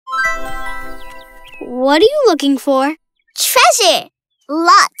What are you looking for? Treasure!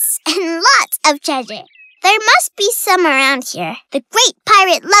 Lots and lots of treasure. There must be some around here. The great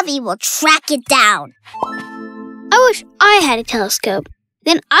pirate Lovie will track it down. I wish I had a telescope.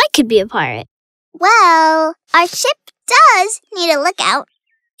 Then I could be a pirate. Well, our ship does need a lookout.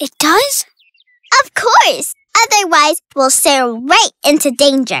 It does? Of course! Otherwise, we'll sail right into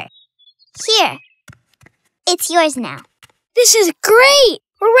danger. Here. It's yours now. This is great!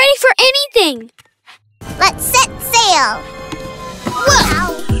 We're ready for anything! Let's set sail!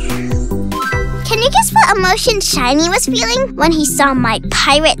 Whoa! Can you guess what emotion Shiny was feeling when he saw my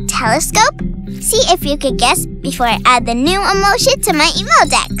pirate telescope? See if you could guess before I add the new emotion to my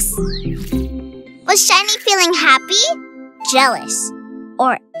Emodex. Was Shiny feeling happy, jealous,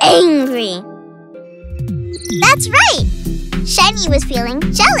 or angry? That's right! Shiny was feeling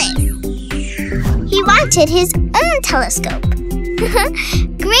jealous. He wanted his own telescope.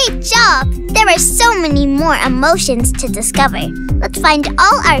 Great job! There are so many more emotions to discover. Let's find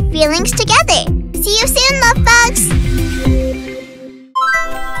all our feelings together. See you soon, love bugs!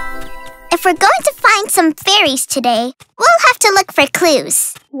 If we're going to find some fairies today, we'll have to look for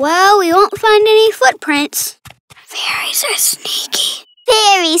clues. Well, we won't find any footprints. Fairies are sneaky.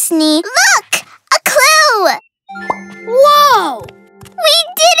 Very sneaky. Look! A clue! Whoa! We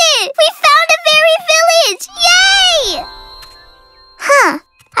did it! We found a fairy village! Yay! Huh.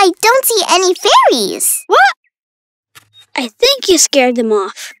 I don't see any fairies. What? I think you scared them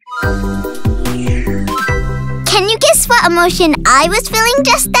off. Can you guess what emotion I was feeling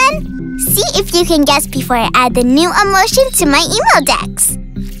just then? See if you can guess before I add the new emotion to my Emodex.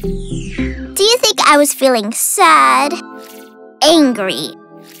 Do you think I was feeling sad, angry,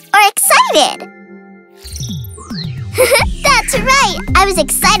 or excited? That's right! I was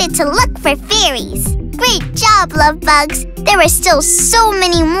excited to look for fairies. Great job, love bugs. There are still so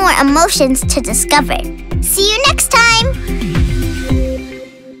many more emotions to discover. See you next time!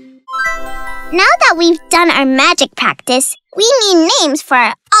 Now that we've done our magic practice, we need names for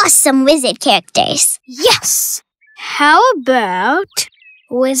our awesome wizard characters. Yes! How about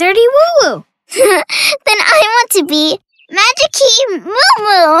Wizardy Woo Woo? Then I want to be Magic-y Moo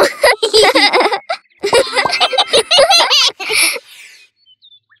Moo.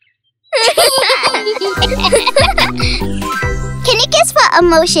 Can you guess what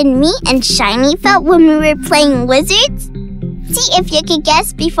emotion me and Shiny felt when we were playing wizards? See if you can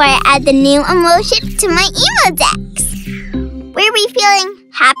guess before I add the new emotion to my Emodex. Were we feeling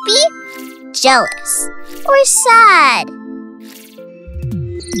happy, jealous, or sad?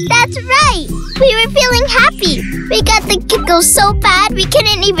 That's right! We were feeling happy. We got the giggles so bad we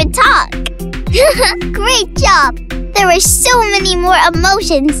couldn't even talk. Great job! There were so many more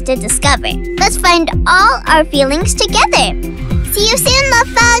emotions to discover. Let's find all our feelings together. See you soon,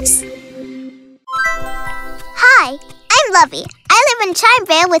 love bugs! Hi, I'm Lovie. I live in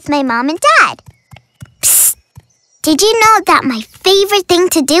Charmvale with my mom and dad. Psst! Did you know that my favorite thing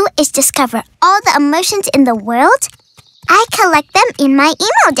to do is discover all the emotions in the world? I collect them in my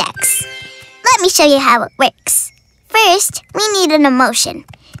Emodex. Let me show you how it works. First, we need an emotion.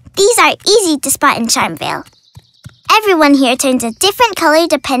 These are easy to spot in Charmvale. Everyone here turns a different color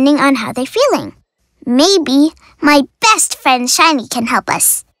depending on how they're feeling. Maybe my best friend Shiny can help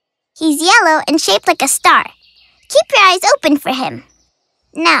us. He's yellow and shaped like a star. Keep your eyes open for him.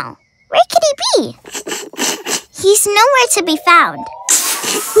 Now, where could he be? He's nowhere to be found.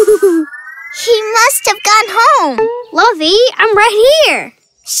 He must have gone home. Lovie, I'm right here.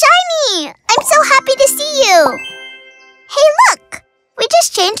 Shiny! I'm so happy to see you. Hey, look! We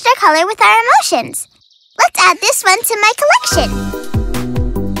just changed our color with our emotions. Let's add this one to my collection.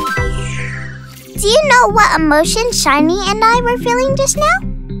 Do you know what emotion Shiny and I were feeling just now?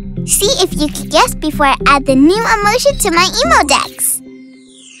 See if you can guess before I add the new emotion to my Emodex.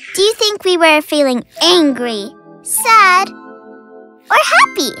 Do you think we were feeling angry, sad, or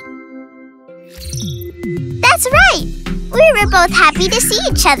happy? That's right! We were both happy to see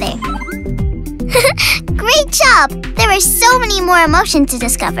each other. Great job! There are so many more emotions to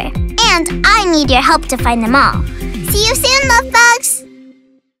discover. And I need your help to find them all. See you soon, love bugs!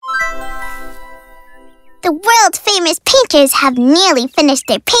 The world-famous painters have nearly finished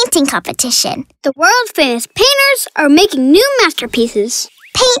their painting competition. The world-famous painters are making new masterpieces.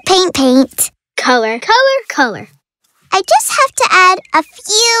 Paint, paint, paint. Color, color, color. I just have to add a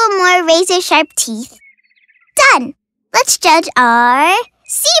few more razor-sharp teeth. Done! Let's judge our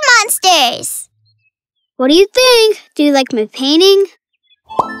sea monsters! What do you think? Do you like my painting?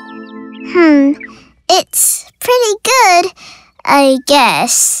 It's pretty good, I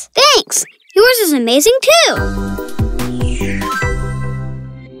guess. Thanks! Yours is amazing too!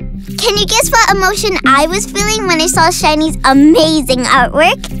 Can you guess what emotion I was feeling when I saw Shiny's amazing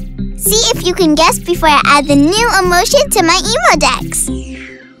artwork? See if you can guess before I add the new emotion to my Emodex.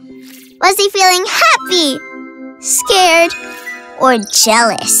 Was he feeling happy, scared, or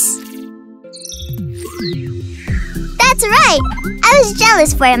jealous? That's right! I was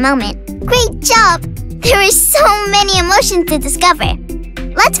jealous for a moment. Great job! There were so many emotions to discover.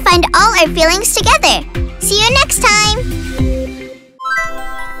 Let's find all our feelings together. See you next time!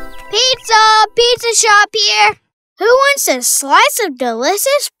 Pizza shop here. Who wants a slice of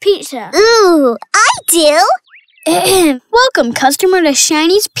delicious pizza? Ooh, I do! Welcome, customer, to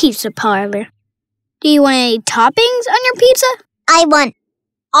Shiny's Pizza Parlor. Do you want any toppings on your pizza? I want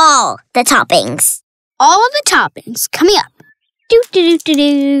all the toppings. All of the toppings. Coming up.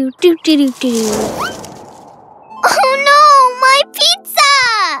 Do-do-do-do-do, do-do-do-do. Oh no, my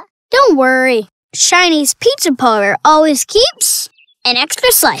pizza! Don't worry. Shiny's Pizza Parlor always keeps an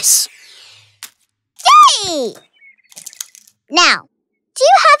extra slice. Yay! Now, do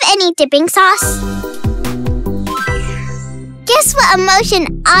you have any dipping sauce? Guess what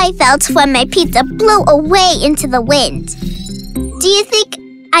emotion I felt when my pizza blew away into the wind? Do you think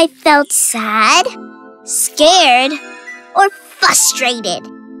I felt sad, scared, or frustrated?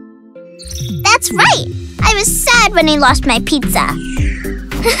 That's right! I was sad when I lost my pizza.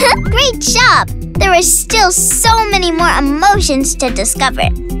 Great job! There are still so many more emotions to discover.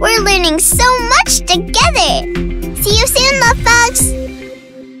 We're learning so much together. See you soon, love bugs!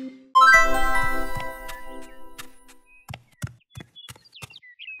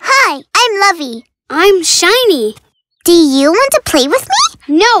 Hi, I'm Lovie. I'm Shiny. Do you want to play with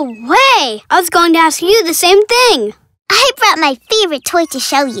me? No way! I was going to ask you the same thing. I brought my favorite toy to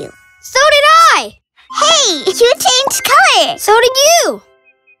show you. So did I! Hey, you changed color! So did you!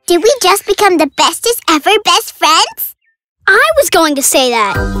 Did we just become the bestest ever best friends? I was going to say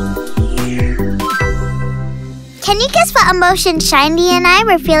that. Can you guess what emotion Shiny and I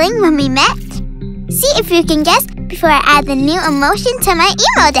were feeling when we met? See if you can guess before I add the new emotion to my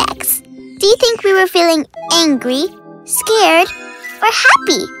Emodex. Do you think we were feeling angry, scared, or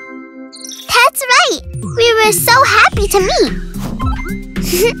happy? That's right! We were so happy to meet!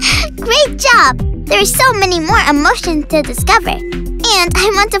 Great job! There are so many more emotions to discover. And I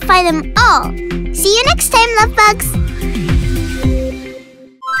want to find them all. See you next time, love bugs!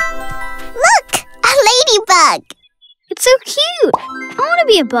 Look! A ladybug! It's so cute. I want to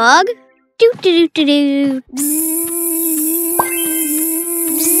be a bug. Do-do-do-do-do.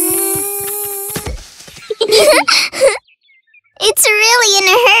 It's really in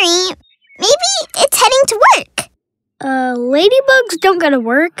a hurry. Maybe it's heading to work. Ladybugs don't go to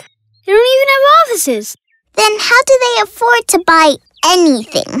work. They don't even have offices. Then how do they afford to buy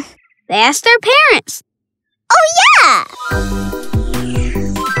anything? They ask their parents. Oh, yeah!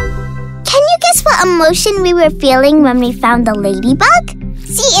 Can you guess what emotion we were feeling when we found the ladybug?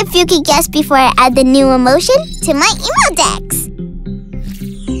 See if you can guess before I add the new emotion to my Emodex.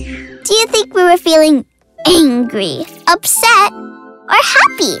 Do you think we were feeling angry, upset, or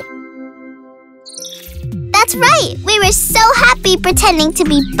happy? That's right! We were so happy pretending to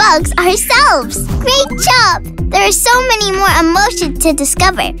be bugs ourselves! Great job! There are so many more emotions to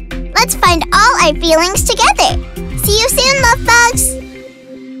discover. Let's find all our feelings together. See you soon, love bugs!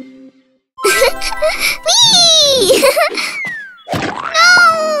 Whee!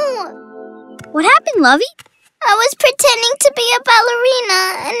 No! What happened, Lovie? I was pretending to be a ballerina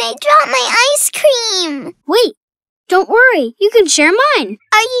and I dropped my ice cream. Wait, don't worry. You can share mine.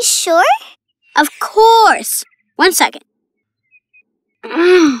 Are you sure? Of course. 1 second.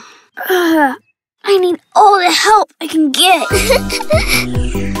 I need all the help I can get.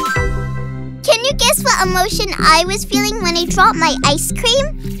 Can you guess what emotion I was feeling when I dropped my ice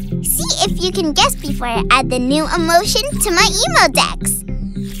cream? See if you can guess before I add the new emotion to my Emodex.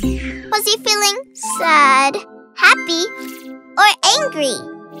 Was he feeling sad, happy, or angry?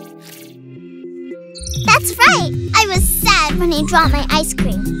 That's right! I was sad when I dropped my ice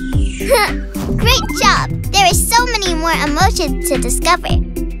cream. Great job! There are so many more emotions to discover.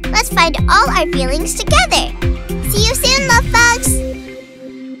 Let's find all our feelings together. See you soon, love bugs!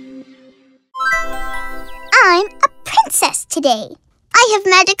 I'm a princess today. I have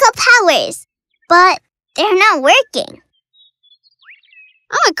magical powers, but they're not working.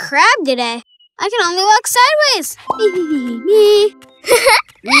 I'm a crab today. I can only walk sideways.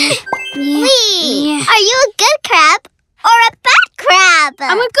 Wee! Are you a good crab or a bad crab?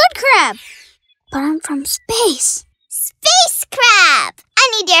 I'm a good crab, but I'm from space. Space crab! I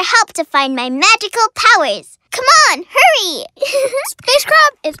need your help to find my magical powers. Come on, hurry! Space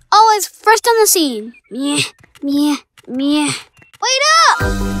crab is always first on the scene. Meh, meh, meh. Wait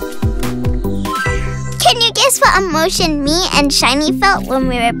up! what emotion me and Shiny felt when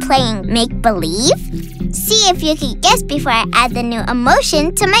we were playing make-believe? See if you can guess before I add the new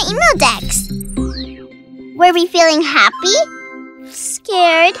emotion to my email decks. Were we feeling happy,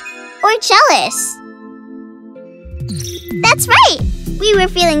 scared, or jealous? That's right! We were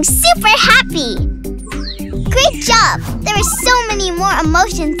feeling super happy! Great job! There are so many more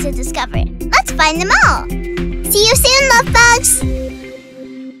emotions to discover. Let's find them all! See you soon, love bugs!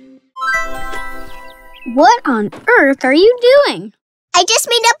 What on earth are you doing? I just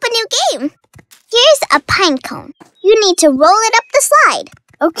made up a new game. Here's a pine cone. You need to roll it up the slide.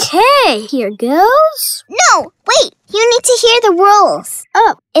 Okay, here goes. No, wait. You need to hear the rules.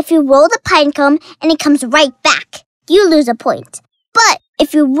 Oh. If you roll the pine cone and it comes right back, you lose a point. But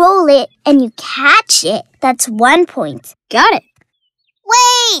if you roll it and you catch it, that's 1 point. Got it.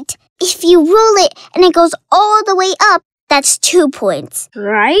 Wait! If you roll it and it goes all the way up, that's 2 points.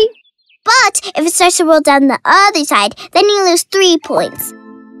 Right? But if it starts to roll down the other side, then you lose 3 points.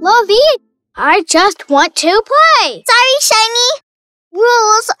 Lovie, I just want to play. Sorry, Shiny.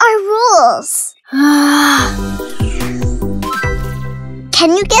 Rules are rules. Can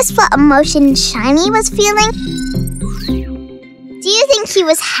you guess what emotion Shiny was feeling? Do you think he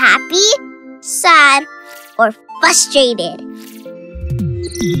was happy, sad, or frustrated?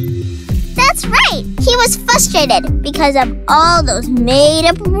 That's right! He was frustrated because of all those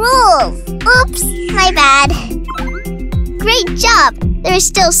made-up rules. Oops, my bad. Great job! There are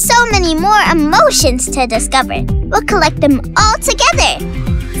still so many more emotions to discover. We'll collect them all together.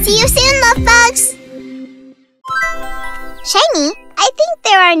 See you soon, love bugs! Shiny, I think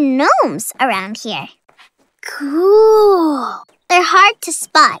there are gnomes around here. Cool. They're hard to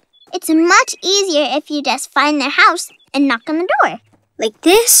spot. It's much easier if you just find their house and knock on the door. Like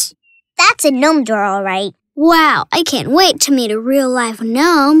this? That's a gnome door, all right. Wow, I can't wait to meet a real-life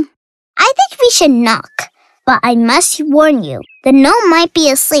gnome. I think we should knock. But I must warn you, the gnome might be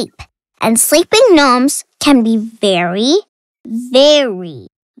asleep. And sleeping gnomes can be very, very,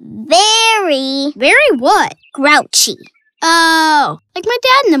 very... Very what? Grouchy. Oh, like my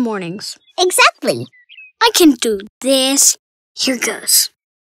dad in the mornings. Exactly. I can do this. Here goes.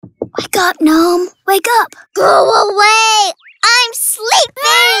 Wake up, gnome. Wake up. Go away. I'm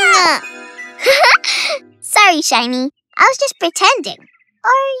sleeping. Sorry, Shiny. I was just pretending.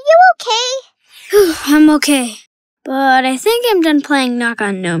 Are you okay? I'm okay. But I think I'm done playing knock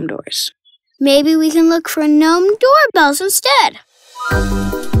on gnome doors. Maybe we can look for gnome doorbells instead.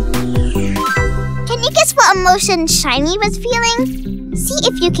 Can you guess what emotion Shiny was feeling? See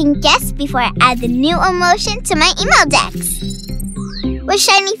if you can guess before I add the new emotion to my email decks. Was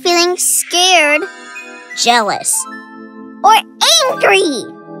Shiny feeling scared, jealous, or angry?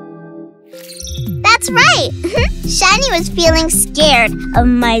 That's right! Shiny was feeling scared of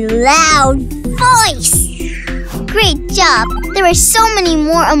my loud voice. Great job! There are so many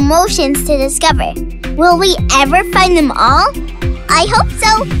more emotions to discover. Will we ever find them all? I hope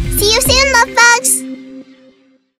so. See you soon, love bugs!